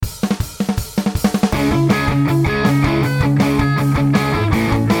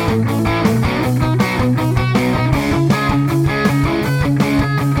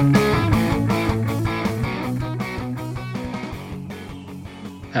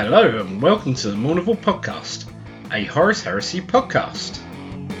Hello and welcome to the Mournival Podcast, a Horus Heresy podcast.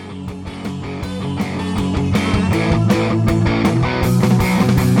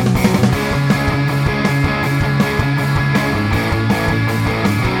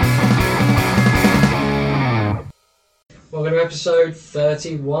 Welcome to episode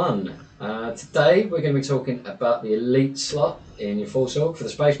 31. Today we're going to be talking about the elite slot in your Force Org for the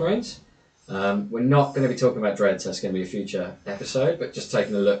Space Marines. We're not going to be talking about Dreads, that's going to be a future episode, but just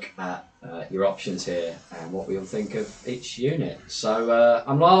taking a look at your options here and what we all think of each unit. So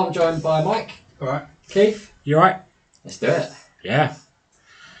I'm Lyle, I'm joined by Mike. Alright. Keith. You alright? Let's do it. Yeah.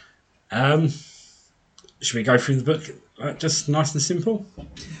 Should we go through the book just nice and simple?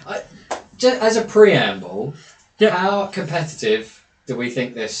 Just as a preamble, Yep. How competitive do we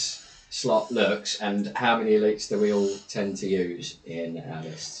think this slot looks and how many elites do we all tend to use in our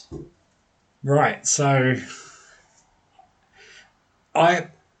lists? Right, so my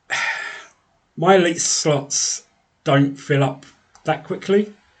elite slots don't fill up that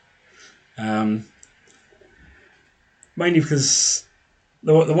quickly. Mainly because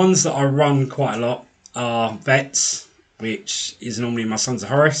the ones that I run quite a lot are vets, which is normally my Sons of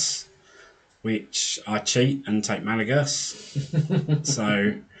Horus, which I cheat and take Malagus.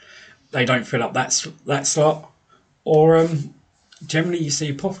 So they don't fill up that slot. Or generally you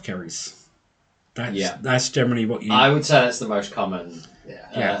see apothecaries. That's generally what you... I would say that's the most common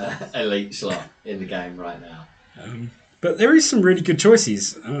elite slot in the game right now. But there is some really good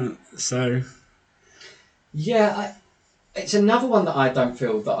choices. It's another one that I don't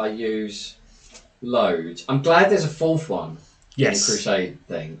feel that I use loads. I'm glad there's a fourth one in the Crusade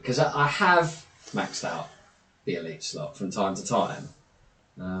thing, because I have maxed out the elite slot from time to time.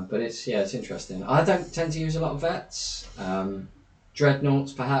 But it's interesting. I don't tend to use a lot of vets.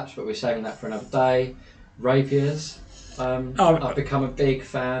 Dreadnoughts perhaps, but we're saving that for another day. Rapiers, I've become a big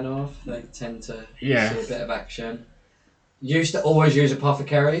fan of. They tend to see a bit of action. Used to always use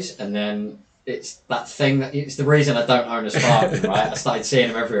apothecaries, and then it's that thing that it's the reason I don't own a Spartan, right? I started seeing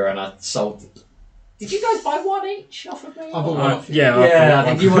them everywhere, and I sold. Did you guys buy one each off of me? I bought one off you. I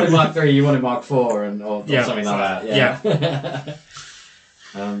think you wanted Mark 3, you wanted Mark 4, or something like that.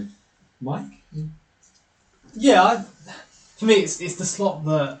 Yeah. Mike? Yeah, for me, it's the slot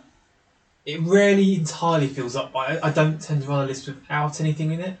that it rarely entirely fills up. I don't tend to run a list without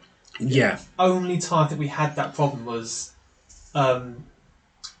anything in it. Yeah. The only time that we had that problem was the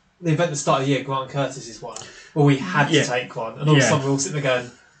event at the start of the year, Grant Curtis's one, where we had to take one, and all of a sudden we're all sitting there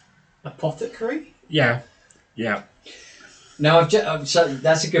going, apothecary? Yeah. Now, so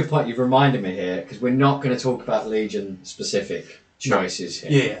that's a good point. You've reminded me here, because we're not going to talk about Legion-specific choices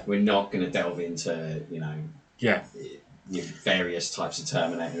here. Yeah. We're not going to delve into, your various types of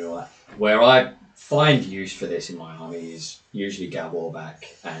Terminator and all that. Where I find use for this in my army is usually Gal Warback,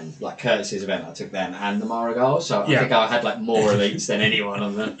 and like Curtis's event, I took them and the Marigal, so I think I had more elites than anyone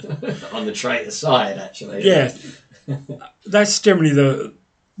on the traitor side, actually. Yeah. That's generally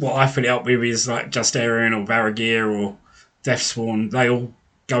what I fill it up with is like Justarian or Varagir or Deathsworn. They all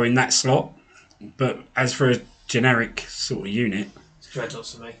go in that slot. But as for a generic sort of unit... It's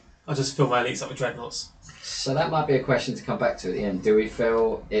Dreadnoughts for me. I just fill my elites up with Dreadnoughts. So that might be a question to come back to at the end. Do we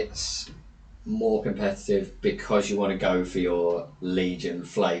feel it's more competitive because you want to go for your Legion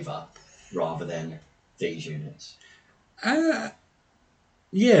flavour rather than these units?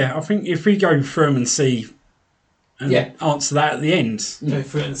 Yeah, I think if we go through them and see and answer that at the end. Go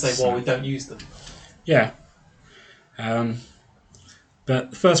through it and say why we don't use them. Yeah.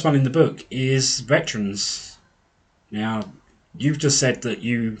 But the first one in the book is Veterans. Now, you've just said that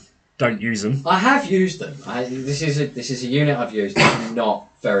you don't use them. I have used them. This is a unit I've used not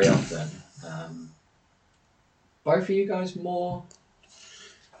very often. Both of you guys more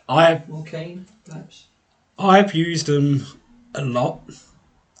keen, perhaps? I've used them a lot.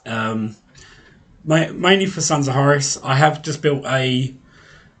 Mainly for Sons of Horus. I have just built a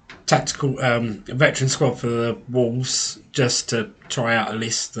tactical veteran squad for the Wolves just to try out a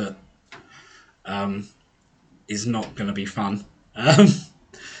list that is not going to be fun.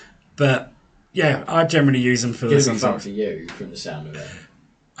 But yeah, I generally use them for the Sons of Horus. For you, from the sound of it.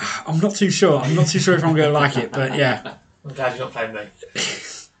 I'm not too sure. I'm not too sure if I'm going to like it, but yeah. I'm glad you're not playing me.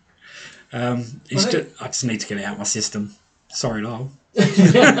 I just need to get it out of my system. Sorry, Lyle. I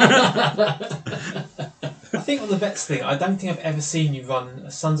think on the vets thing, I don't think I've ever seen you run a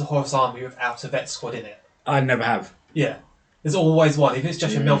Sons of Horus army without a vet squad in it. I never have. Yeah. There's always one, even if it's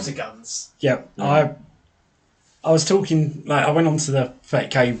just your melter guns. Yeah. I was talking, I went onto the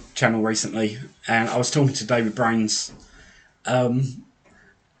 30k channel recently, and I was talking to David Brains. I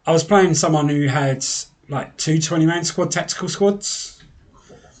was playing someone who had 2 20-man squad tactical squads,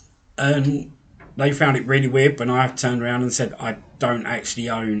 and they found it really weird when I turned around and said I don't actually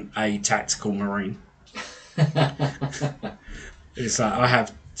own a tactical marine. It's like I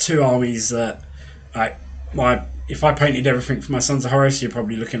have 2 armies that, like, if I painted everything for my Sons of Horus, you're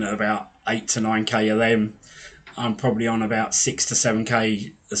probably looking at about 8 to 9k of them. I'm probably on about 6 to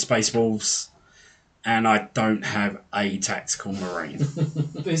 7k of Space Wolves, and I don't have a tactical marine.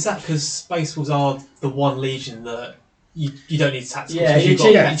 But is that because Space Wolves are the one legion that you don't need tacticals? Yeah,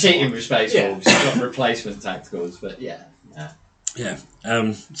 you're cheating with Space Wolves. You've got replacement tacticals, but yeah.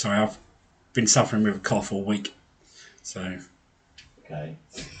 Sorry, I've been suffering with a cough all week, so. Okay.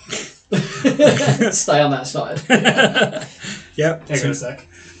 Stay on that side. Yep. Hang on a sec.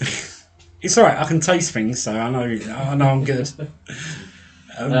 It's alright, I can taste things, so I know I'm good.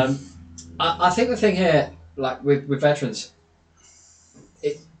 I think the thing here, like with veterans,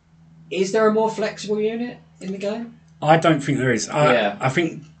 is there a more flexible unit in the game? I don't think there is. I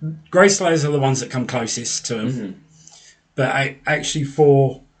think Grey Slayers are the ones that come closest to them. Mm-hmm. But actually,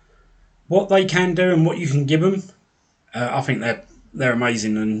 for what they can do and what you can give them, I think they're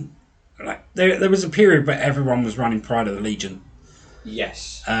amazing. And like there was a period where everyone was running Pride of the Legion.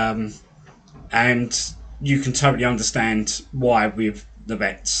 Yes. And you can totally understand why with the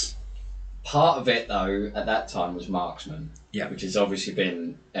vets. Part of it, though, at that time was marksman, yeah, which has obviously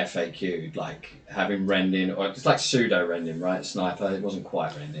been FAQ'd, like having rending, or it's like pseudo rending, right? Sniper, it wasn't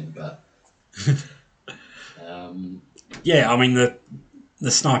quite rending, but yeah, I mean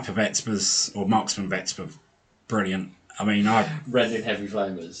the sniper vets or marksman vets were brilliant. I mean, rending heavy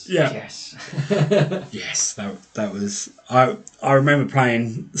flamers. Yeah. Yes. Yes, that was. I remember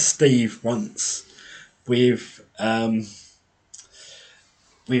playing Steve once with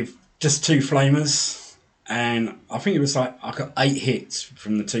just 2 flamers, and I think it was like I got 8 hits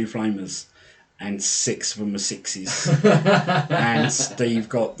from the 2 flamers, and 6 of them were 6s, and Steve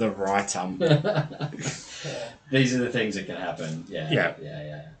got the right ump. These are the things that can happen. Yeah.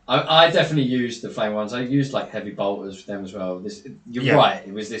 I definitely used the flame ones. I used like heavy bolters with them as well. You're right.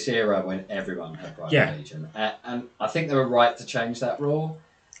 It was this era when everyone had Private Legion, and I think they were right to change that rule.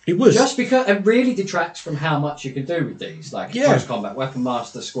 It was just because it really detracts from how much you can do with these, like close combat weapon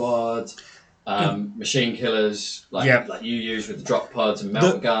master squad, machine killers, like you use with the drop pods and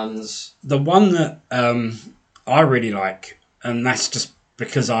melter guns. The one that I really like, and that's just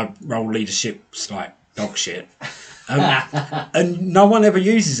because I roll leaderships like dog shit, and no one ever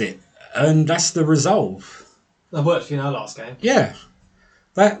uses it, and that's the Resolve. That worked for you in our last game. Yeah,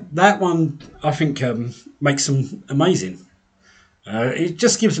 that one I think makes them amazing. It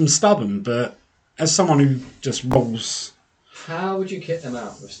just gives them stubborn, but as someone who just rolls... How would you kit them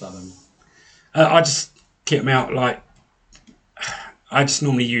out with stubborn? I just kit them out like... I just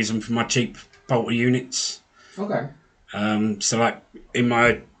normally use them for my cheap bolter units. Okay. So like in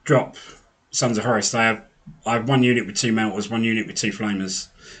my drop Sons of Horus, I have 1 unit with 2 melters, 1 unit with 2 flamers.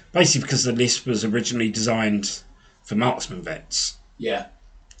 Basically because the list was originally designed for marksman vets. Yeah.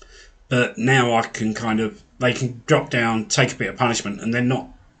 But now I can they can drop down, take a bit of punishment, and they're not,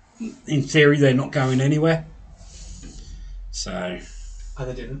 in theory, they're not going anywhere. So. And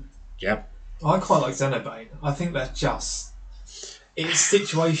they didn't. Yep. I quite like Xenobane. I think they're just... It's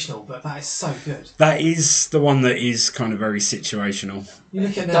situational, but that is so good. That is the one that is kind of very situational. You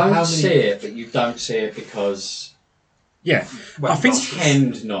look at don't see it, but you don't see it because... Yeah, I think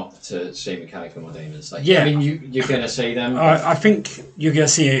tend not to see mechanical demons. Like, I mean, you're going to see them. I think you're going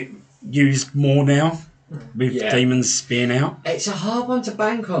to see it used more now with demons being out. It's a hard one to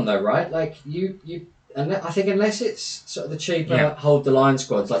bank on, though, right? Like and I think unless it's sort of the cheaper hold the line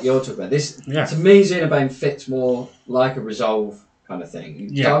squads like you're talking about, this to me Xenobane fits more like a Resolve kind of thing.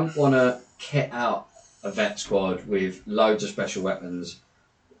 You don't want to kit out a vet squad with loads of special weapons.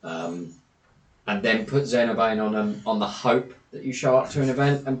 And then put Xenobane on them on the hope that you show up to an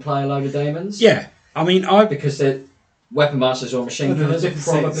event and play a load of demons. Yeah, I mean, because the weapon masters or machine killers are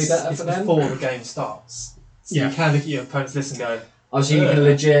probably better for them. Before the game starts, so you can look at your opponent's list and go. Oh, so you can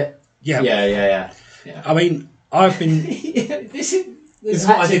legit. Yeah. I mean, I've been. This is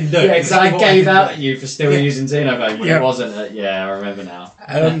what I didn't do. Yeah, because I gave out at you for still using Xenobane when it wasn't. I remember now.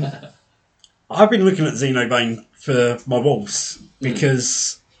 I've been looking at Xenobane for my wolves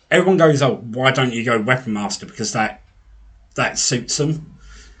because. Everyone goes, oh, why don't you go Weapon Master? Because that suits them.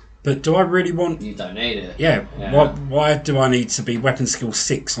 But do I really want... You don't need it. Yeah. Why do I need to be Weapon Skill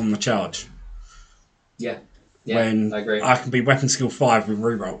 6 on the charge? Yeah, when I agree. I can be Weapon Skill 5 with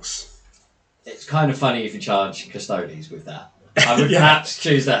rerolls. It's kind of funny if you charge Custodes with that. I would perhaps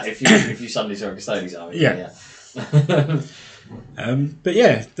choose that if you suddenly saw a Custodes army. Yeah. But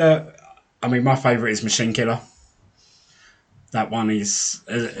yeah, I mean, my favourite is Machine Killer. That one is...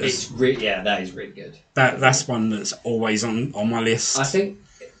 that is really good. That's one that's always on my list. I think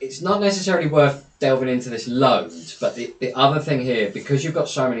it's not necessarily worth delving into this loads, but the other thing here, because you've got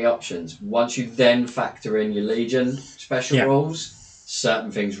so many options, once you then factor in your Legion special rules,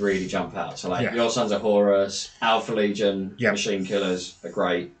 certain things really jump out. So like Your Sons of Horus, Alpha Legion, Machine Killers are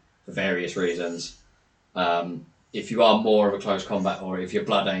great for various reasons. If you are more of a close combat, or if you're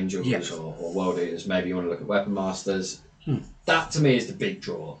Blood Angels or World Eaters, maybe you want to look at Weapon Masters. That to me is the big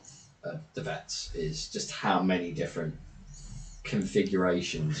draw of the vets, is just how many different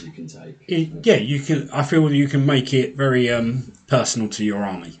configurations you can take. You can. I feel you can make it very personal to your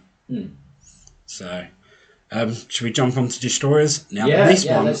army. So, should we jump onto destroyers now? This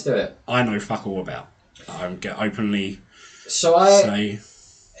one, let's do it. I know fuck all about. I get openly. So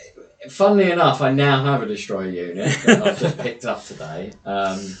funnily enough, I now have a destroyer unit that I've just picked up today.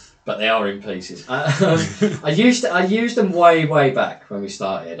 But they are in pieces. I used them way back when we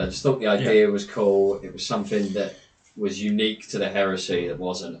started. I just thought the idea was cool. It was something that was unique to the Heresy that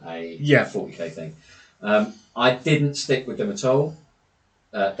wasn't a 40k thing. I didn't stick with them at all.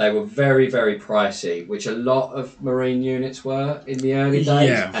 They were very pricey, which a lot of Marine units were in the early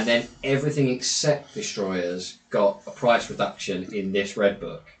days. And then everything except destroyers got a price reduction in this red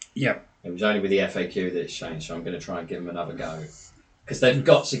book. It was only with the FAQ that it's changed, so I'm going to try and give them another go. Because they've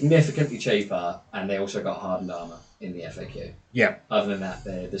got significantly cheaper, and they also got hardened armour in the FAQ. Other than that,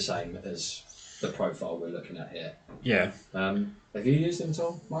 they're the same as the profile we're looking at here. Have you used them at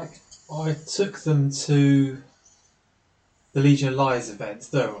all, Mike? I took them to the Legion of Lies event,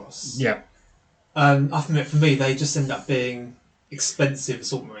 Thuros. I think for me, they just end up being expensive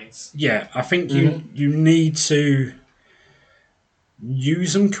assault marines. I think you need to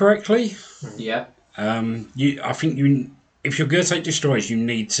use them correctly. I think if you're going to take destroyers, you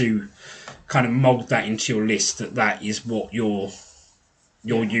need to kind of mould that into your list that is what you're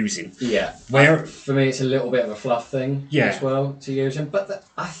using. For me, it's a little bit of a fluff thing as well to use them, but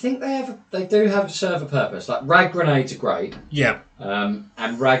I think they do serve a purpose. Like rag grenades are great.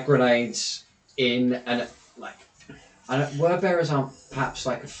 And rag grenades word bearers aren't perhaps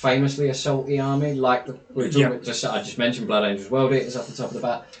like a famously assaulty army like I just mentioned Blood Angels, World Eaters off the top of the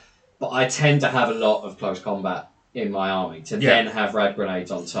bat, but I tend to have a lot of close combat in my army. To then have rag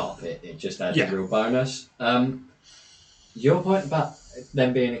grenades on top, it just adds a real bonus. Your point about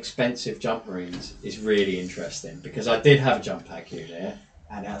them being expensive jump marines is really interesting, because I did have a jump pack unit,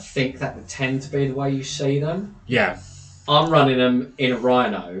 and I think that would tend to be the way you see them. I'm running them in a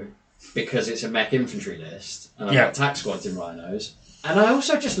Rhino because it's a mech infantry list, and I've got attack squads in Rhinos. And I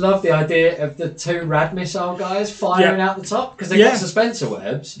also just love the idea of the 2 rad missile guys firing out the top, because they've got suspensor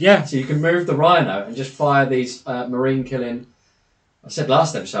webs. So you can move the Rhino and just fire these marine killing. I said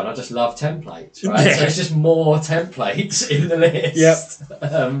last episode, I just love templates, right? So it's just more templates in the list.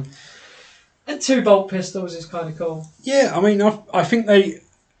 And 2 bolt pistols is kind of cool. I mean, I think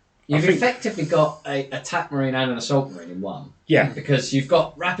You've effectively got a attack marine and an assault marine in one. Because you've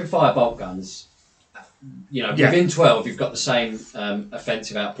got rapid fire bolt guns. Within 12, you've got the same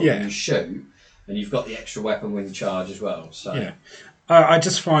offensive output when you shoot, and you've got the extra weapon when you charge as well. So I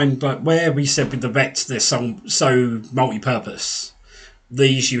just find, like, where we said with the vets, they're so multi-purpose.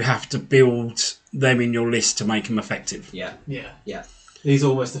 These, you have to build them in your list to make them effective. These are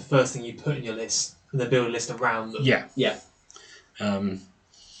almost the first thing you put in your list, and then build a list around them.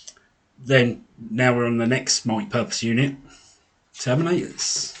 Then now we're on the next multi-purpose unit,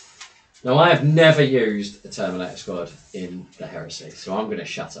 Terminators. Now, I have never used a Terminator squad in the Heresy, so I'm going to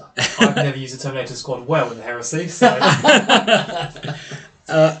shut up. I've never used a Terminator squad well in the Heresy, so...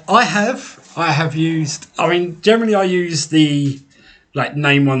 I have used... I mean, generally I use the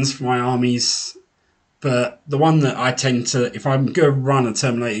name ones for my armies, but the one that I tend to... If I'm going to run a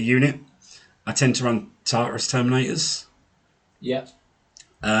Terminator unit, I tend to run Tartarus Terminators.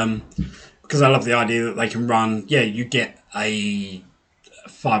 Because I love the idea that they can run... you get a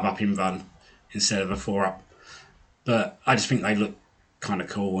 5-up in run instead of a 4-up. But I just think they look kind of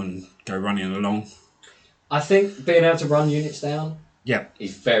cool and go running along. I think being able to run units down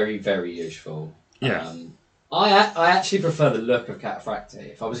is very, very useful. I actually prefer the look of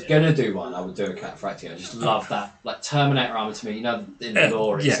Cataphractii. If I was going to do one, I would do a Cataphractii. I just love that. Like Terminator armor to me, in the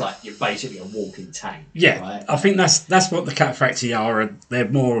lore, it's like you're basically a walking tank. Right? I think that's what the Cataphractii are. They're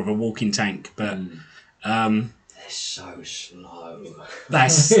more of a walking tank, but... they're so slow.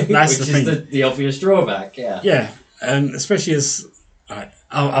 That's the thing. The obvious drawback, and especially as...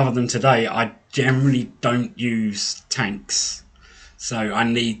 other than today, I generally don't use tanks. So I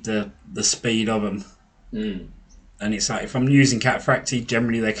need the speed of them. And it's like, if I'm using Cataphractii,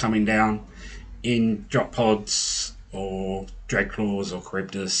 generally they're coming down in drop pods or Dreadclaws or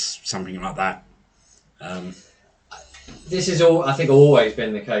Charybdis, something like that. This is all, I think, always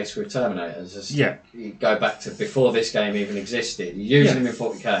been the case with Terminators. Yeah. You go back to before this game even existed. You're using them in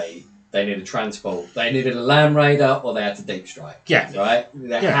 40k. They needed transport. They needed a Land Raider, or they had to deep strike. Yeah. Right.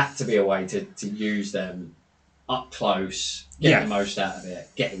 There had to be a way to use them up close, get the most out of it,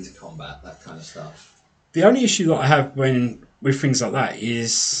 get into combat, that kind of stuff. The only issue that I have with things like that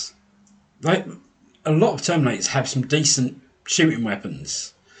is, like, a lot of Terminators have some decent shooting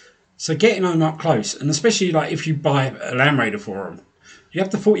weapons. So getting them up close, and especially like if you buy a Land Raider for them, you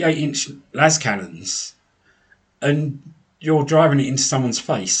have the 48-inch las cannons, and you're driving it into someone's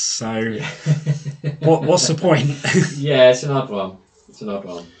face. So what's the point? Yeah, it's an odd one.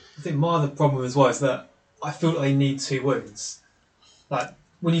 I think my other problem as well is that I feel like they need 2 wounds. Like,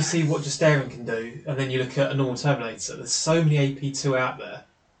 when you see what Justarian can do, and then you look at a normal Terminator, there's so many AP2 out there.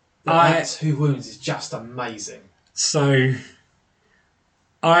 That 2 wounds is just amazing. So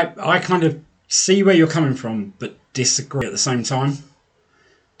I kind of see where you're coming from, but disagree at the same time.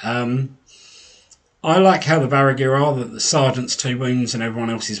 I like how the Varagir are, that the Sergeant's 2 wounds and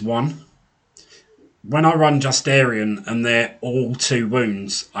everyone else is 1. When I run Justarian and they're all 2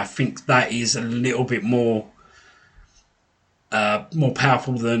 wounds, I think that is a little bit more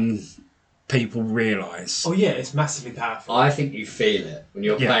powerful than people realise. Oh yeah, it's massively powerful. I think you feel it when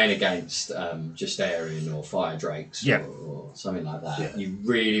you're playing against Justarian or Fire Drakes or something like that. Yeah. You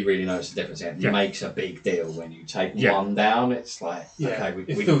really, really notice the difference. It makes a big deal when you take one down. It's like, okay,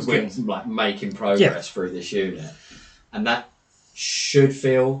 we're like making progress through this unit. And that should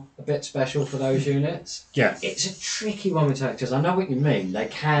feel a bit special for those units. Yeah. It's a tricky one with tanks, because I know what you mean. They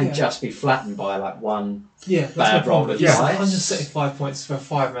can just be flattened by like one bad roll of dice. 175 points for a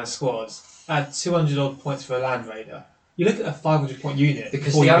 5-man squad. Add 200 odd points for a Land Raider. You look at a 500 point unit.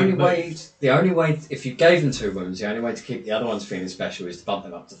 Because the only way, if you gave them 2 wounds, the only way to keep the other ones feeling special is to bump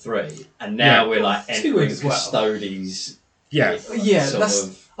them up to 3. And now we're like entering Custodes. I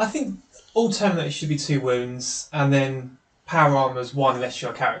think all Terminators should be 2 wounds, and then power armor's 1 unless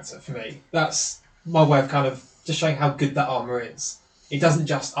you're a character. For me, that's my way of kind of just showing how good that armor is. It doesn't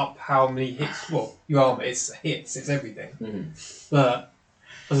just up how many hits. Well, your armor, it's hits, it's everything. Mm-hmm. But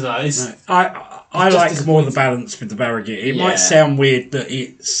I don't know. I like more the balance with the Varagir. It might sound weird that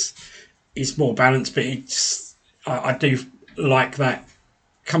it's more balanced, but I do like that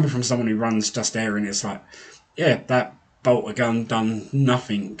coming from someone who runs Justarian. It's like, that bolter gun done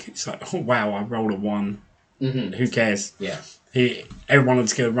nothing. It's like, oh wow, I rolled a 1. Mm-hmm. Who cares? Yeah. Everyone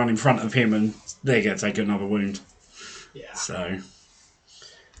was going to run in front of him, and they're going to take another wound. Yeah. So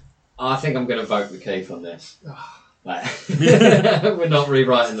I think I'm going to vote with Keith on this. We're not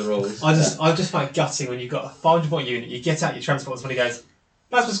rewriting the rules. I just find it gutting when you've got a 500 point unit, you get out your transports when he goes,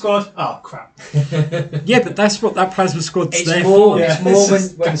 Plasma Squad, oh crap. Yeah, but that's what that Plasma Squad's there for. It's more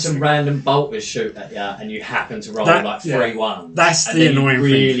when some random bolters shoot at you and you happen to roll 3 1s. That's the annoying thing.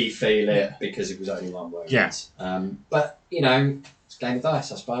 You really feel it because it was only 1 wound. Yeah. But, it's a game of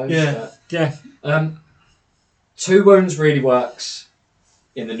dice, I suppose. Yeah. 2 wounds really works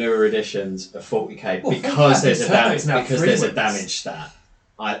in the newer editions of 40k because there's a damage stat.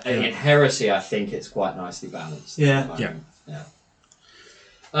 In Heresy, I think it's quite nicely balanced. Yeah.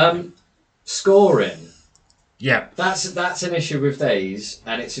 Scoring. Yeah. That's an issue with these,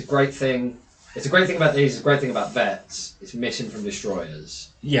 and it's a great thing. It's a great thing about these. It's a great thing about Vets. It's missing from Destroyers.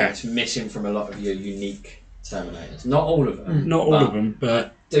 Yeah. It's missing from a lot of your unique Terminators. Not all of them. Not all of them, but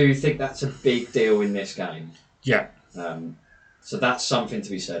I do think that's a big deal in this game. Yeah. So that's something to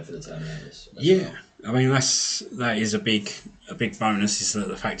be said for the Terminators. Yeah. I mean, that is a big bonus. Is that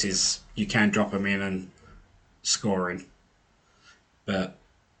the fact is you can drop them in and scoring, but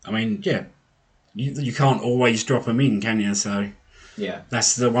I mean, you can't always drop them in, can you? So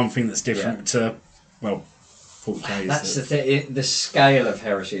that's the one thing that's different to 40k. That's the thing. The scale of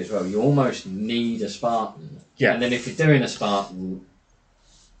Heresy as well. You almost need a Spartan. Yeah. And then if you're doing a Spartan,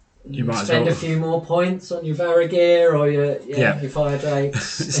 you might spend a few more points on your Varagir or your Fire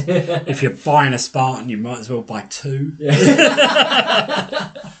Drakes. If you're buying a Spartan, you might as well buy 2.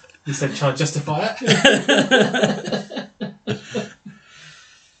 Yeah. You said try and justify it.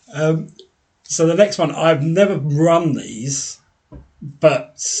 So the next one, I've never run these,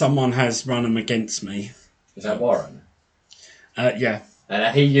 but someone has run them against me. Is that Warren? Yeah.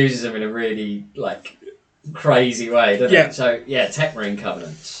 And he uses them in a really crazy way, doesn't he? So Tech Marine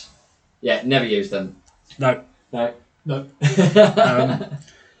Covenants. Yeah, never used them. No. No.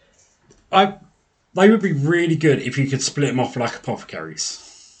 They would be really good if you could split them off like apothecaries.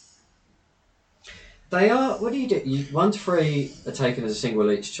 They are. What do? 1 to 3 are taken as a single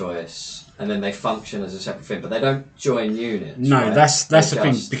each choice, and then they function as a separate thing, but they don't join units. No, right? that's the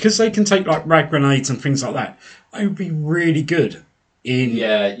thing. Because they can take like rag grenades and things like that, they would be really good in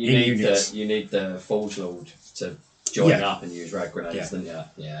units. You need the Forge Lord to join up and use rag grenades, don't you?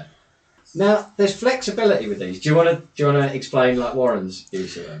 Yeah. Now, there's flexibility with these. Do you want to explain like Warren's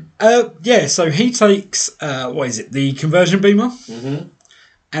use of them? So he takes the conversion beamer,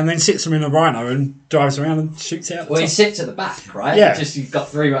 and then sits them in a rhino and drives around and shoots out. Well, he sits at the back, right? Yeah. You've got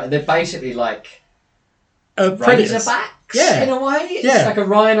 3. They're basically like predators. Razorbacks, Yeah. in a way. It's like a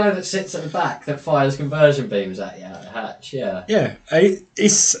rhino that sits at the back that fires conversion beams at you out the hatch. Yeah. Yeah,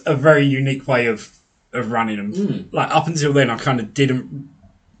 it's a very unique way of running them. Like up until then, I kind of didn't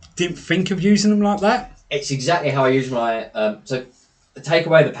think of using them like that. It's exactly how I use my so take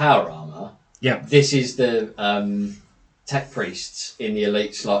away the power armor. Yeah. This is the tech priests in the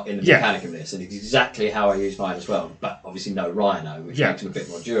elite slot in the mechanic of this, and it's exactly how I use mine as well. But obviously no rhino, which makes them a bit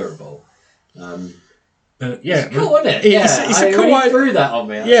more durable. It's cool, isn't it? It's a cool. When he threw that on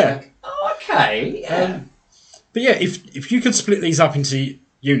me, I was like, oh, okay. Yeah. But yeah, if you could split these up into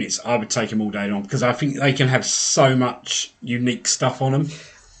units, I would take them all day long because I think they can have so much unique stuff on them.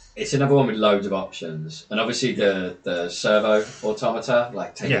 It's another one with loads of options, and obviously the servo automata,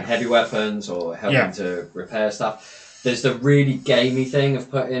 like taking heavy weapons or helping to repair stuff. There's the really gamey thing of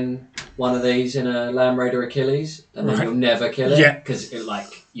putting one of these in a Land Raider Achilles, and then you'll never kill it because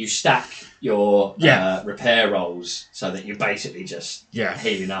you stack your repair rolls so that you're basically just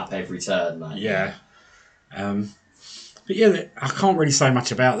healing up every turn. But I can't really say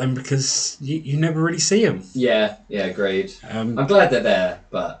much about them because you never really see them. Yeah, agreed. I'm glad they're there,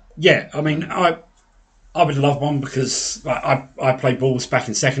 but I mean, I would love one because I played Balls back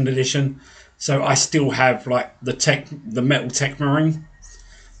in 2nd edition, so I still have like the metal tech marine.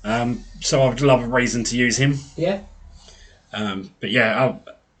 So I would love a reason to use him. Yeah. But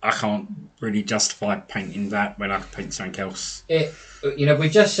I can't really justify painting that when I could paint something else. We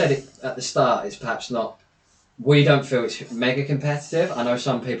just said it at the start. It's perhaps not. We don't feel it's mega competitive. I know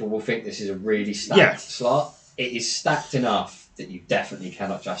some people will think this is a really stacked slot. It is stacked enough that you definitely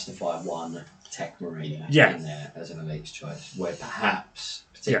cannot justify one tech marine in there as an elite's choice. Where perhaps,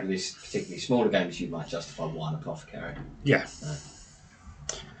 particularly smaller games, you might justify one apothecary. Yeah.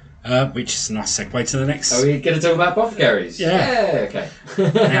 Which is a nice segue to the next. Are we going to talk about apothecaries? Yeah. Okay.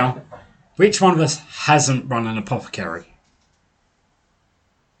 Now, which one of us hasn't run an apothecary?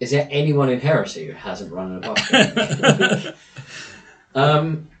 Is there anyone in Heresy who hasn't run an apothecary?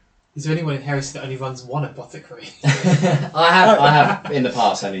 Is there anyone in Heresy that only runs one apothecary? I have in the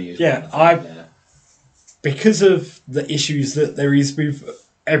past only used one. Because of the issues that there is with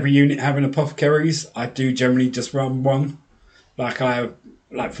every unit having apothecaries, I do generally just run one. Like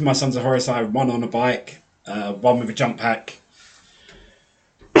for my Sons of Horus, I have one on a bike, one with a jump pack,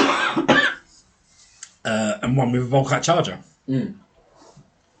 and one with a Volkite charger.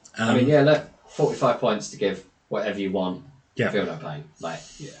 I mean, look, 45 points to give whatever you want. Feel no pain.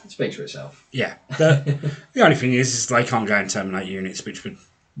 It speaks for itself. Yeah. The only thing is they can't go and terminate units, which would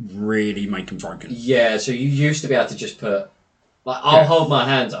really make them broken. Yeah, so you used to be able to just put... I'll hold my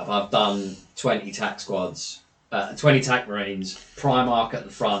hands up. I've done 20 tac squads, 20 tac marines, Primarch at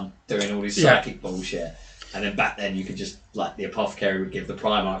the front, doing all this psychic bullshit. And then back then you could just, the apothecary would give the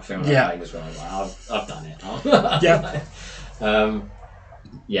Primarch feel no pain as well. I've done it.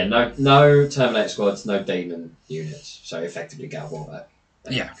 No Terminator squads, no demon units. So effectively Gal Warback.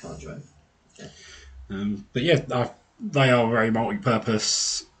 Can't join. But they are very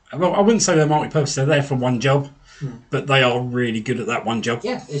multi-purpose. Well, I wouldn't say they're multi-purpose. They're there for one job, but they are really good at that one job.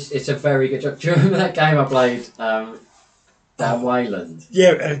 Yeah, it's a very good job. Do you remember that game I played down Wayland?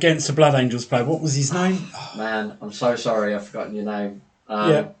 Yeah, against the Blood Angels player. What was his name? Man, I'm so sorry. I've forgotten your name.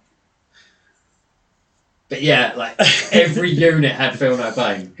 But every unit had Feel No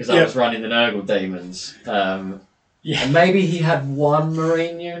Pain because I was running the Nurgle demons. And maybe he had one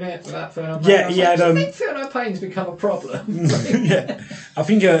Marine unit without Feel No Pain. Yeah, he had. I think Feel No Pain's become a problem. I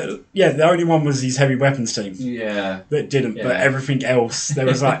think. The only one was his heavy weapons team. Yeah, that didn't. But everything else, there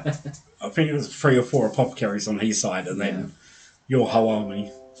was I think it was 3 or 4 apothecaries on his side, and then your whole army.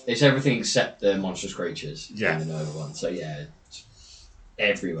 It's everything except the monstrous creatures. Yeah, in the Nurgle one. So it's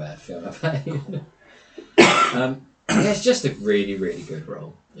everywhere. Feel No Pain. It's just a really, really good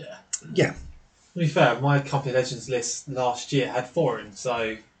roll. Yeah. To be fair, my Company Legends list last year had 4 in,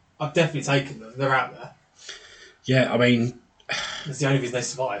 so I've definitely taken them. They're out there. Yeah, I mean... That's the only reason they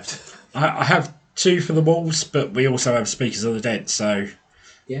survived. I have 2 for the walls, but we also have Speakers of the Dead, so...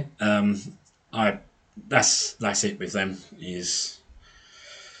 Yeah. That's it with them, is...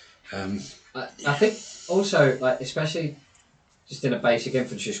 I think also, especially... just in a basic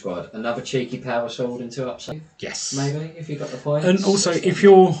infantry squad, another cheeky power sword and 2 upside. Yes. Maybe, if you got the points. And also, if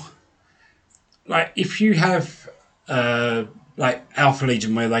you're... Like, if you have... like, Alpha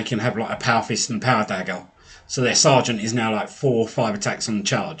Legion, where they can have, like, a power fist and power dagger. So their sergeant is now, like, 4 or 5 attacks on the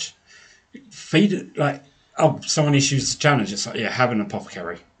charge. Feed it, like... Oh, someone issues the challenge. It's like, yeah, have an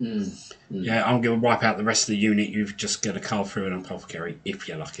apothecary. Yeah, I'm going to wipe out the rest of the unit. You've just got to carve through an apothecary, if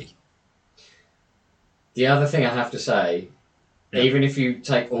you're lucky. The other thing I have to say, even if you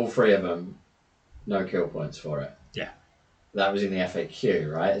take all 3 of them, no kill points for it. Yeah. That was in the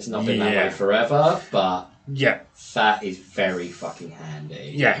FAQ, right? It's not been that way forever, but that is very fucking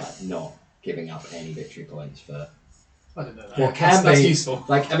handy. Yeah. Like, not giving up any victory points for... I don't know that. Well, That's useful.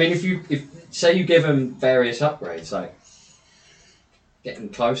 Like, I mean, if say you give them various upgrades, like getting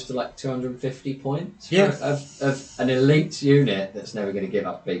close to like 250 points of an elite unit that's never going to give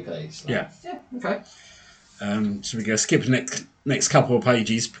up BPs. Like, yeah, okay. So we're going to skip the next couple of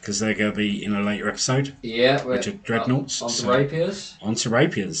pages because they're going to be in a later episode. Yeah, which are dreadnoughts. On to rapiers. On to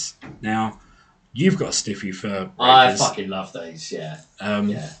rapiers. Now, you've got a stiffy for rapiers. I fucking love these. Yeah.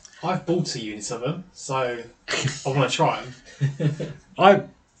 I've bought a unit of them, so I want to try them.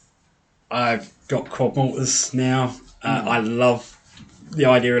 I've got quad mortars now. I love the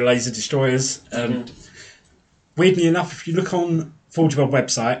idea of laser destroyers. Weirdly enough, if you look on Forge World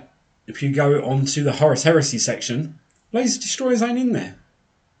website, if you go onto the Horus Heresy section, laser destroyers ain't in there.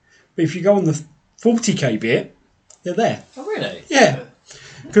 But if you go on the 40k bit, they're there. Oh, really? Yeah.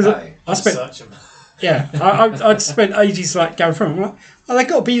 Because I spent... Search them. Yeah, I'd spent ages like going through them. I'm like, oh, they've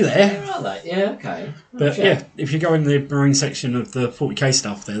got to be there. Where are they? Yeah, okay. But yeah, if you go in the Marine section of the 40k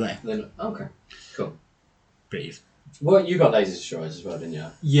stuff, they're there. Then, okay, cool. But Well, you got laser destroyers as well, didn't you?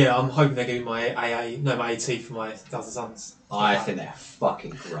 Yeah, I'm hoping they're getting my my AT for my 1,000 Suns. I think they're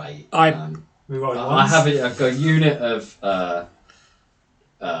fucking great. I've got a unit of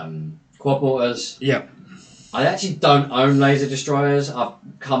quad mortars. Yeah. I actually don't own laser destroyers. I've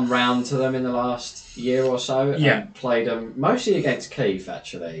come round to them in the last year or so and played them mostly against Keith,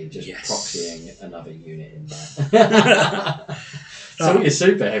 actually, just proxying another unit in there. So your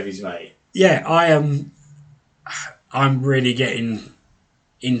super heavies, mate. Yeah, I'm really getting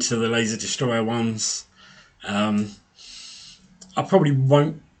into the laser destroyer ones. I probably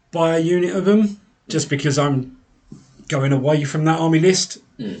won't buy a unit of them just because I'm going away from that army list.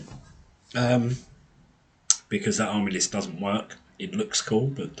 Because that army list doesn't work. It looks cool,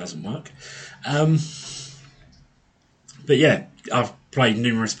 but it doesn't work. But yeah, I've played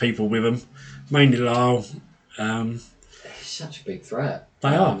numerous people with them, mainly Lyle. He's such a big threat. They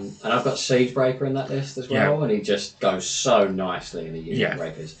are. And I've got Siegebreaker in that list as well, and he just goes so nicely in the unit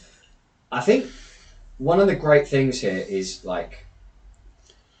breakers. I think one of the great things here is like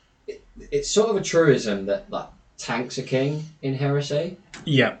it's sort of a truism that like tanks are king in Heresy.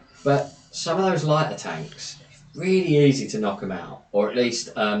 Yeah. But some of those lighter tanks, really easy to knock them out, or at least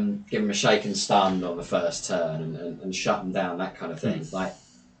give them a shake and stun on the first turn and shut them down, that kind of thing. Like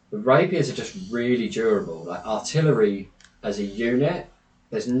the rapiers are just really durable. Like artillery as a unit,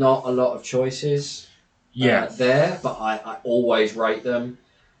 there's not a lot of choices there, but I always rate them.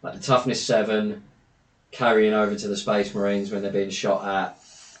 Like the toughness 7, carrying over to the Space Marines when they're being shot at.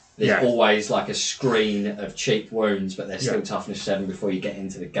 There's always like a screen of cheap wounds, but they're still toughness 7 before you get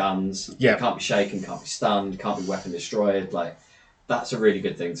into the guns. Yeah. Can't be shaken, can't be stunned, can't be weapon destroyed. Like that's a really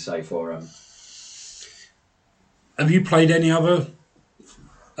good thing to say for them. Have you played any other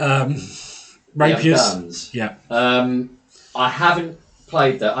rapiers? Guns. Yeah. I haven't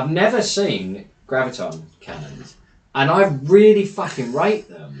played that. I've never seen Graviton cannons, and I really fucking rate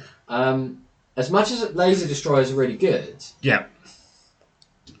them. As much as laser destroyers are really good. Yeah.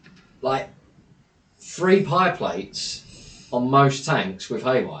 Like 3 pie plates on most tanks with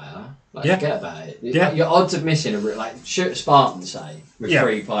Haywire. Like forget about it. Like, your odds of missing like shoot a Spartan, say, with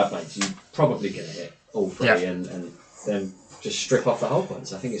 3 pie plates, you're probably gonna hit all 3 and then just strip off the whole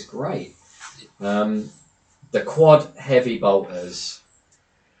points. I think it's great. The quad heavy bolters,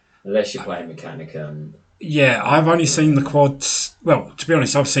 unless you're playing Mechanicum. Yeah, I've only seen the quads. Well, to be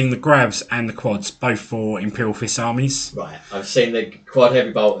honest, I've seen the Gravs and the quads, both for Imperial Fist armies. Right, I've seen the quad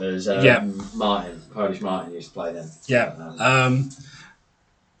heavy bolters. Polish Martin used to play them. Yeah.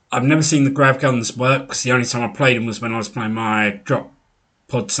 I've never seen the Grav guns work because the only time I played them was when I was playing my drop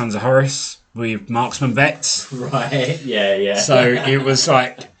pod Sons of Horus with marksman vets. Right, yeah. So it was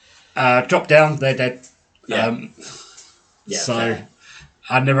like, drop down, they're dead. So fair.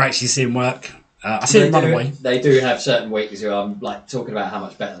 I'd never actually seen them work. I see them run away. They do have certain weaknesses. I'm like talking about how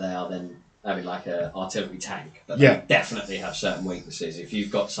much better they are than having like an artillery tank. But they definitely have certain weaknesses if you've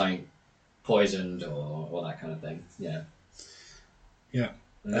got something poisoned or that kind of thing. Yeah. Yeah.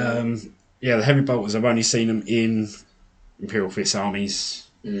 The heavy bolters, I've only seen them in Imperial Fist armies.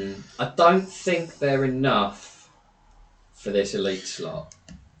 I don't think they're enough for this elite slot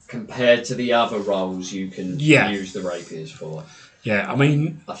compared to the other roles you can use the rapiers for. Yeah, I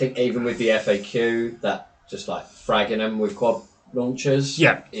mean... I think even with the FAQ, that just like fragging them with quad launchers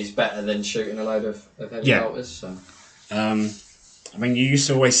is better than shooting a load of heavy bolters. So. I mean, you used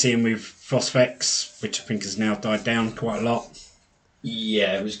to always see them with Phosphex, which I think has now died down quite a lot.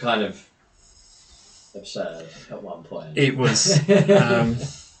 Yeah, it was kind of absurd at one point. It was.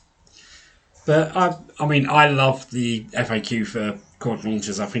 But I mean, I love the FAQ for quad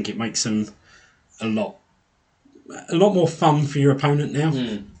launchers. I think it makes them a lot more fun for your opponent now.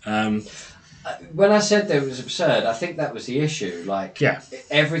 When I said that it was absurd, I think that was the issue. Like,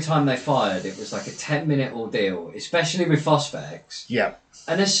 every time they fired, it was like a 10-minute ordeal, especially with Phosphex. Yeah.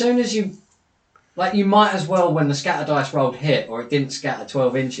 And as soon as you might as well, when the scatter dice rolled hit or it didn't scatter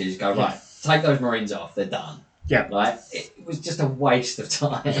 12 inches, go, right, take those Marines off, they're done. Yeah. Like, it was just a waste of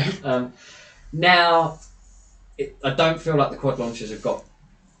time. Now, I don't feel like the quad launchers have got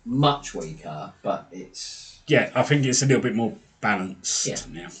much weaker, but it's... Yeah, I think it's a little bit more balanced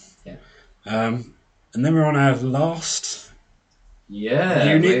now. Yeah. And then we're on our last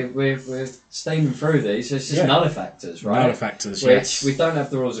unit. We're steaming through these. It's just nullefactors, right? Nullefactors, which we don't have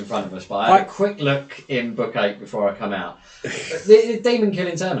the rules in front of us, but I had a quick look in Book 8 before I come out. The demon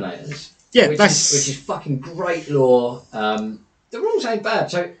killing Terminators. Yeah, which is fucking great lore. The rules ain't bad.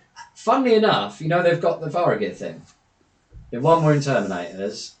 So, funnily enough, they've got the Varagir thing. The one were in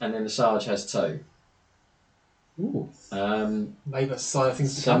Terminators, and then the Sarge has 2. Ooh. Maybe that's a sign of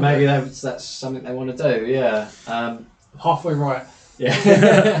things to so come. Maybe that's something they want to do, yeah. Halfway right.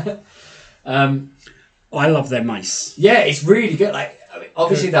 Yeah. I love their mace. Yeah, it's really good. Like,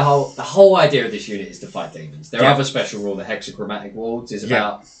 obviously, the whole idea of this unit is to fight demons. Their other special rule, the Hexachromatic Wards, is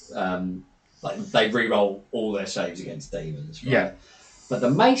about they reroll all their saves against demons. Right? Yeah. But the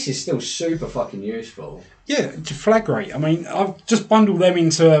mace is still super fucking useful. Yeah, to flag rate. I mean, I've just bundled them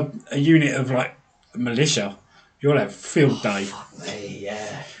into a unit of like militia. You'll have field day. Fuck me,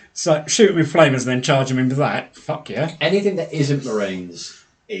 yeah. So shoot them with flamers and then charge them into that. Fuck yeah. Anything that isn't Marines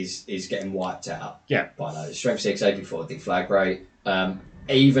is getting wiped out. Yeah. By those. Strength 6, 84, deflag rate.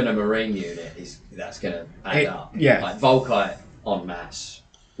 Even a Marine unit that's going to add up. Yeah. Like Volkite en masse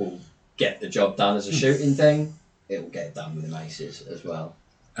will get the job done as a shooting thing. It will get it done with the maces as well.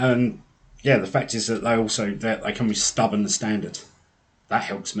 And yeah, the fact is that they come with stubborn standard. That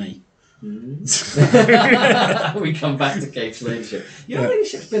helps me. Mm-hmm. We come back to Keith's leadership. Your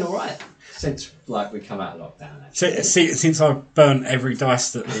leadership's been alright since we come out of lockdown. Actually. Since I've burnt every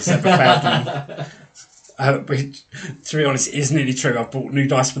dice that was ever found. Which, to be honest, is nearly true. I've bought new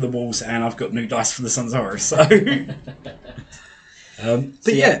dice for the walls and I've got new dice for the Sons of Horus. So,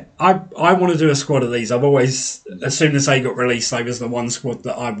 I want to do a squad of these. I've always, as soon as they got released, they was the one squad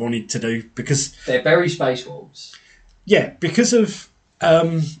that I wanted to do because they're very Space Wolves. Yeah, because of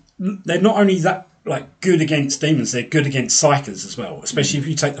they're not only that good against demons, they're good against psychers as well. Especially if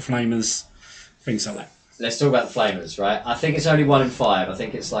you take the flamers, things like that. Let's talk about the flamers, right? I think it's only 1 in 5. I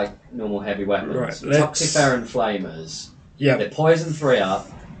think it's like normal heavy weapons. Right, Toxiferan flamers. Yeah. They're poison 3 up.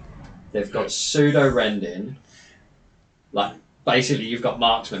 They've got pseudo rending. Like basically, you've got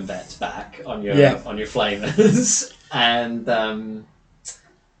marksman vets back on your flamers, and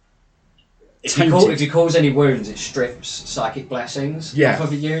if you cause any wounds, it strips psychic blessings off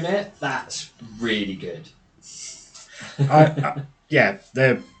of a unit. That's really good. I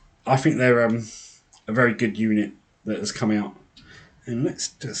think they're a very good unit that has come out. And let's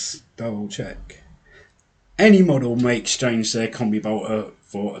just double check. Any model may exchange their combi bolter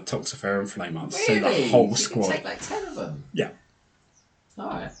for a Toxiferan flamer. Really? So the whole squad. You can take like 10 of them. Yeah.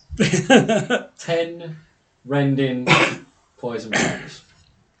 Alright. 10 rending poison flames.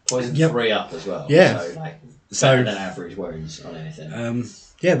 Poison 3 up as well. Yeah. So better than average wounds on anything.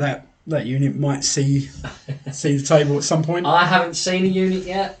 That unit might see the table at some point. I haven't seen a unit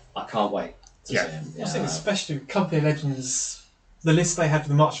yet. I can't wait to see him. I think especially with Company Legends, the list they had for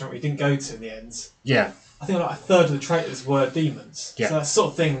the March we didn't go to in the end. Yeah. I think like a third of the traitors were demons. Yeah. So that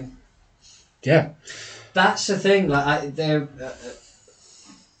sort of thing. Yeah. That's the thing.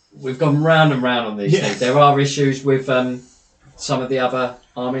 We've gone round and round on these things. There are issues with some of the other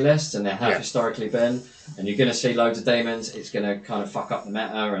army lists, and there have historically been. And you're going to see loads of demons. It's going to kind of fuck up the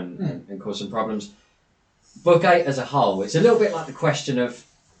meta and cause some problems. Book 8 as a whole, it's a little bit like the question of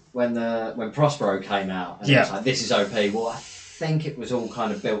when Prospero came out. And it was like, this is OP. Well, I think it was all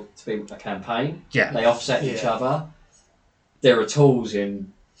kind of built to be a campaign. Yeah. They offset each other. There are tools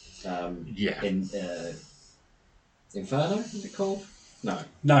in Inferno, is it called? No.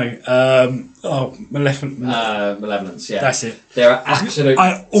 Maleficent. Malevolence, yeah. That's it. There are absolute...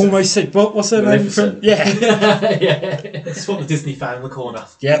 I almost said, what's her name from? Yeah. It's what the Disney fan in the corner.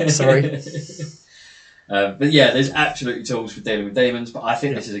 Yep, sorry. But yeah, there's absolutely tools for dealing with demons, but I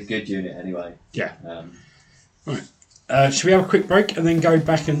think this is a good unit anyway. Yeah. Right. Should we have a quick break and then go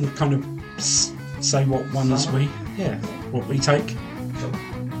back and kind of say what ones what we take? Sure.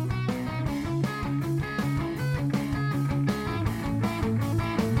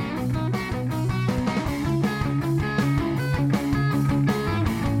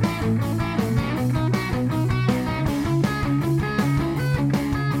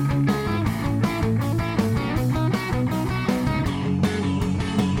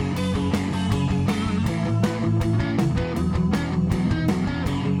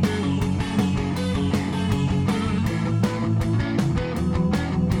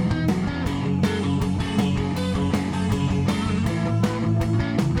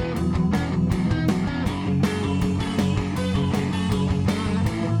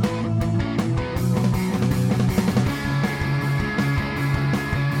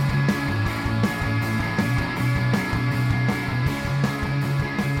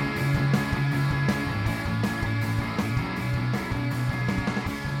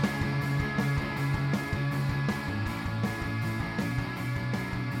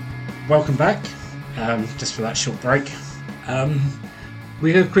 Welcome back. Just for that short break,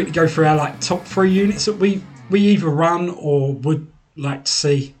 we're going to quickly go through our top 3 units that we either run or would like to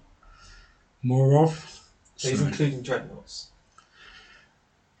see more of. These including dreadnoughts.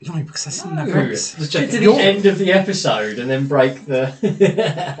 No, because that's in the box. Just get to the end of the episode and then break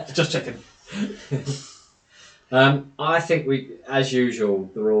the. Just checking. I think as usual,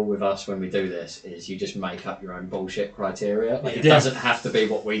 the rule with us when we do this is you just make up your own bullshit criteria. It doesn't have to be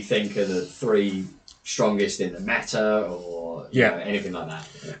what we think are the 3 strongest in the meta or anything like that.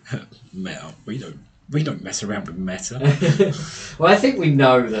 Meta. We don't mess around with meta. Well, I think we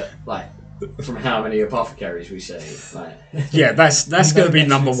know that from how many apothecaries we see. Yeah, that's going to be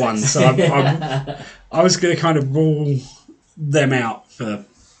number 1. So I was going to kind of rule them out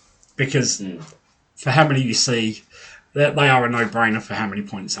because. For how many you see, they are a no-brainer for how many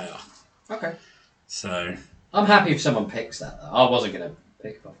points they are. Okay. So I'm happy if someone picks that. Though. I wasn't going to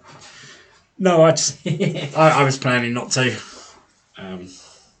pick them. No, I just I was planning not to. Okay,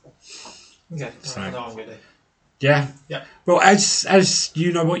 so, I know what I'm going to do. Yeah. Yeah. Well, as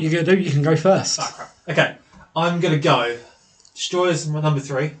you know what you're going to do, you can go first. Oh, crap. Okay, I'm going to go Destroyers my number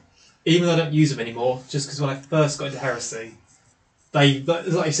 3, even though I don't use them anymore. Just because when I first got into Heresy. Like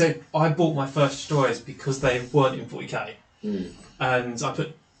you said, I bought my first Destroyers because they weren't in 40k. And I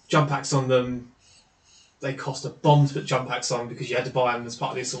put jump packs on them. They cost a bomb to put jump packs on because you had to buy them as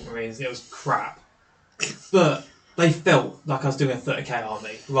part of the Assault Marines. It was crap. But they felt like I was doing a 30k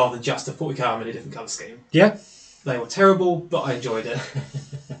army rather than just a 40k army in a different colour scheme. Yeah. They were terrible, but I enjoyed it.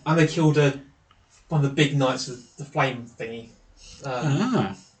 And they killed one of the big knights with the flame thingy.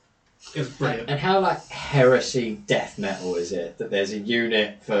 It was brilliant. And how heresy death metal is it that there's a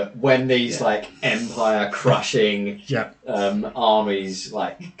unit for when these empire crushing armies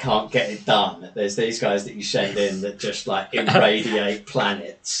can't get it done. There's these guys that you send in that just irradiate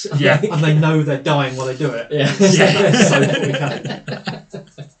planets. Yeah, and they know they're dying while they do it.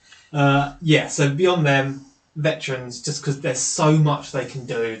 Yeah. So beyond them, veterans, just because there's so much they can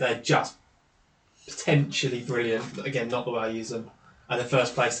do, they're just potentially brilliant. Again, not the way I use them. And the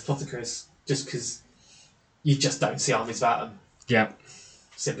first place, Apothecaries, just because you just don't see armies without them. Yeah.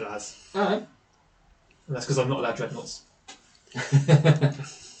 Simple as. Alright. And that's because I'm not allowed dreadnoughts.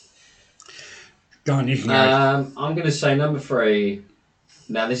 Go on, you can go. I'm going to say number 3.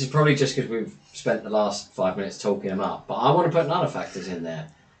 Now, this is probably just because we've spent the last 5 minutes talking them up, but I want to put Nullificators in there.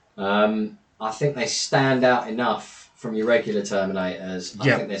 I think they stand out enough from your regular Terminators.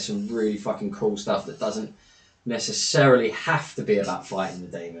 I think there's some really fucking cool stuff that doesn't necessarily have to be about fighting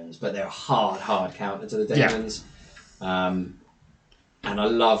the demons, but they're a hard counter to the demons. And I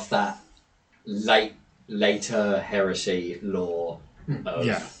love that later heresy lore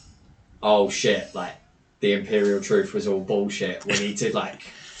of oh shit, the Imperial truth was all bullshit. We need to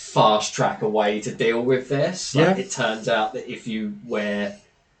fast track a way to deal with this. It turns out that if you wear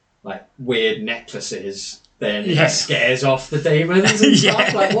weird necklaces, then it scares off the demons and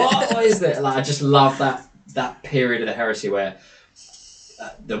stuff. What is it? I just love that period of the heresy where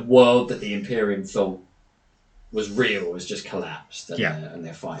the world that the Imperium thought was real has just collapsed, and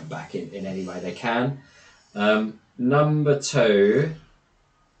they're fighting back in any way they can. Number 2,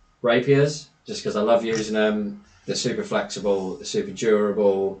 rapiers, just because I love using them. They're super flexible, they're super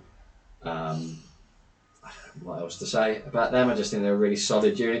durable. I don't know, what else to say about them. I just think they're a really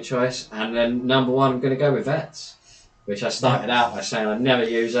solid unit choice. And then number one, I'm going to go with Vets, which I started out by saying I'd never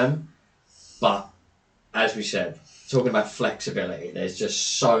use them. But as we said, talking about flexibility, there's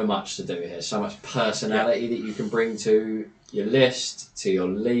just so much to do here, so much personality that you can bring to your list, to your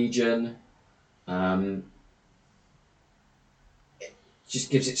Legion. It just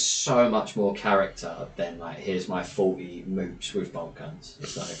gives it so much more character than like, here's my 40 moops with bolt guns.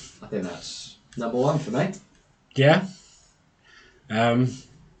 So I think that's number one for me. Yeah. I'm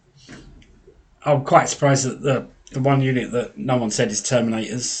quite surprised that the one unit that no one said is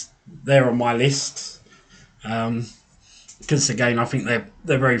Terminators. They're on my list. Because again, I think they're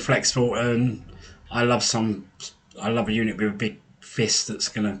very flexible, and I love a unit with a big fist that's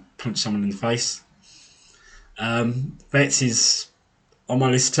going to punch someone in the face. Vets is on my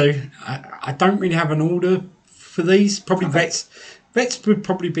list too. I don't really have an order for these. Probably okay. Vets would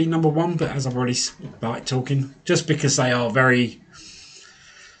probably be number one, but as I've already started talking, just because they are very,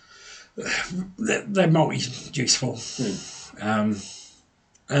 they're multi-useful.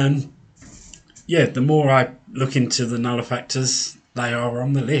 And yeah, the more I look into the nullifactors, they are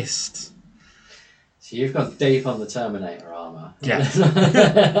on the list. So you've gone deep on the Terminator armour.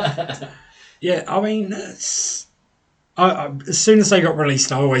 Yeah. Yeah, I mean, as soon as they got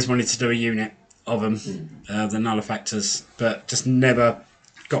released, I always wanted to do a unit of them, the nullifactors, but just never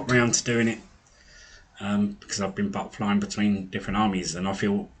got round to doing it because I've been butterflying between different armies, and I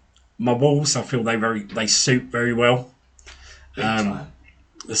feel my walls, they suit very well.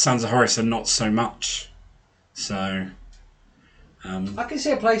 The Sons of Horus are not so much, so I can see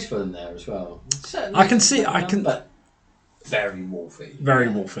a place for them there as well. Certainly I can see, but very wolfy. Very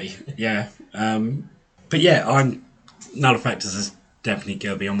wolfy, yeah. But yeah, nullifactors is definitely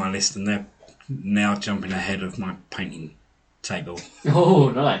going to be on my list, and they're now jumping ahead of my painting table. Oh,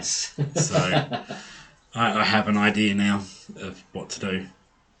 nice. So I have an idea now of what to do.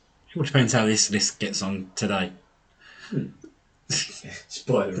 It all depends how this list gets on today.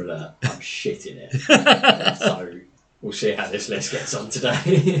 Spoiler alert, I'm shit in it. So we'll see how this list gets on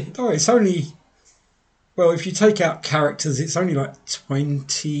today. Oh, it's only... Well, if you take out characters, it's only like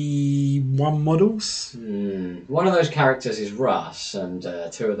 21 models. One of those characters is Russ, and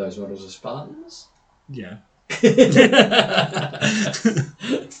two of those models are Spartans. Yeah.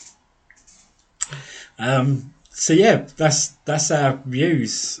 So yeah, that's our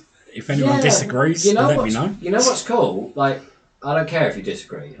views. If anyone disagrees, let me know. You know what's cool? Like, I don't care if you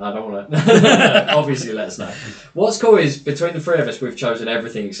disagree. I don't want to... Obviously, let us know. What's cool is, between the three of us, we've chosen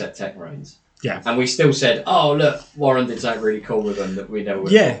everything except Tech Marines. Yeah. And we still said, oh, look, Warren did something really cool with them that we never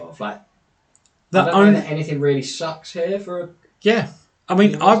would have thought of. Like, I don't know that anything really sucks here for a... Yeah. I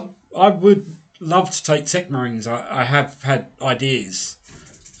mean, I would love to take Tech Marines. I have had ideas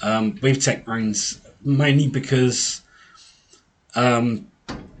with Tech Marines, mainly because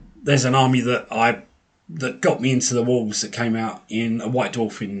there's an army that got me into the walls that came out in a White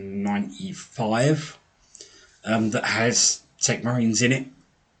Dwarf in 95 that has Tech Marines in it.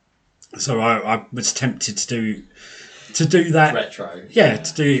 So I was tempted to do that retro. Yeah,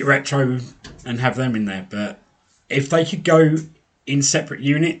 to do it retro and have them in there. But if they could go in separate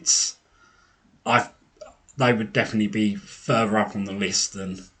units, they would definitely be further up on the list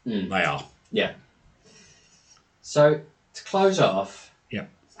than they are. Yeah. So to close off, yeah,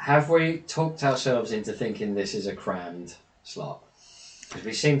 have we talked ourselves into thinking this is a crammed slot? Because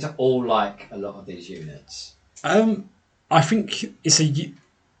we seem to all like a lot of these units. I think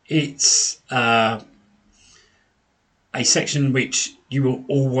it's a section which you will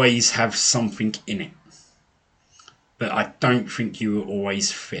always have something in it, but I don't think you will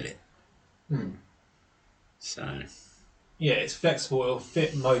always fill it. So yeah, it's flexible. It'll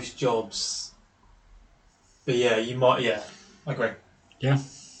fit most jobs. But yeah, you might. Yeah, I agree. Yeah.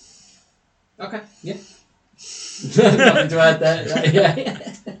 Okay. Yeah. Nothing to add there.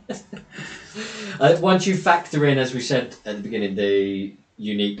 Yeah. Once you factor in, as we said at the beginning, the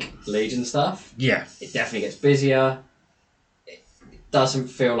unique Legion stuff, yeah, it definitely gets busier. It doesn't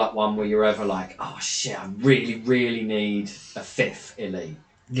feel like one where you're ever like, oh shit, I really, really need a fifth elite.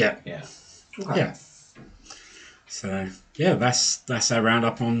 Yeah. Yeah. Okay. Yeah. So yeah, that's our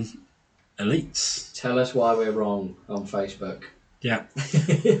roundup on elites. Tell us why we're wrong on Facebook. Yeah.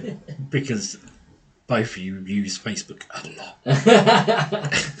 Because both of you use Facebook a lot.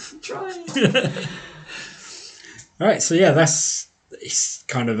 Try. All right, so yeah, it's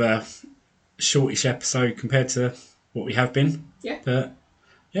kind of a shortish episode compared to what we have been. Yeah. But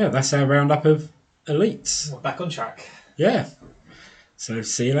yeah, that's our roundup of elites. We're back on track. Yeah. So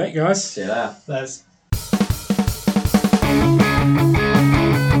see you later, guys. See you later. There's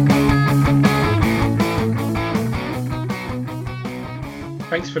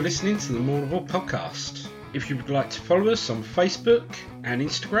Thanks for listening to the Mournable podcast. If you would like to follow us on Facebook and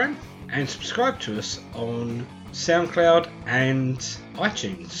Instagram, and subscribe to us on SoundCloud and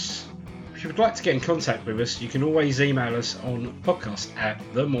iTunes. If you would like to get in contact with us, you can always email us on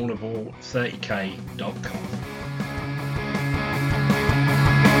podcast@themournable30k.com.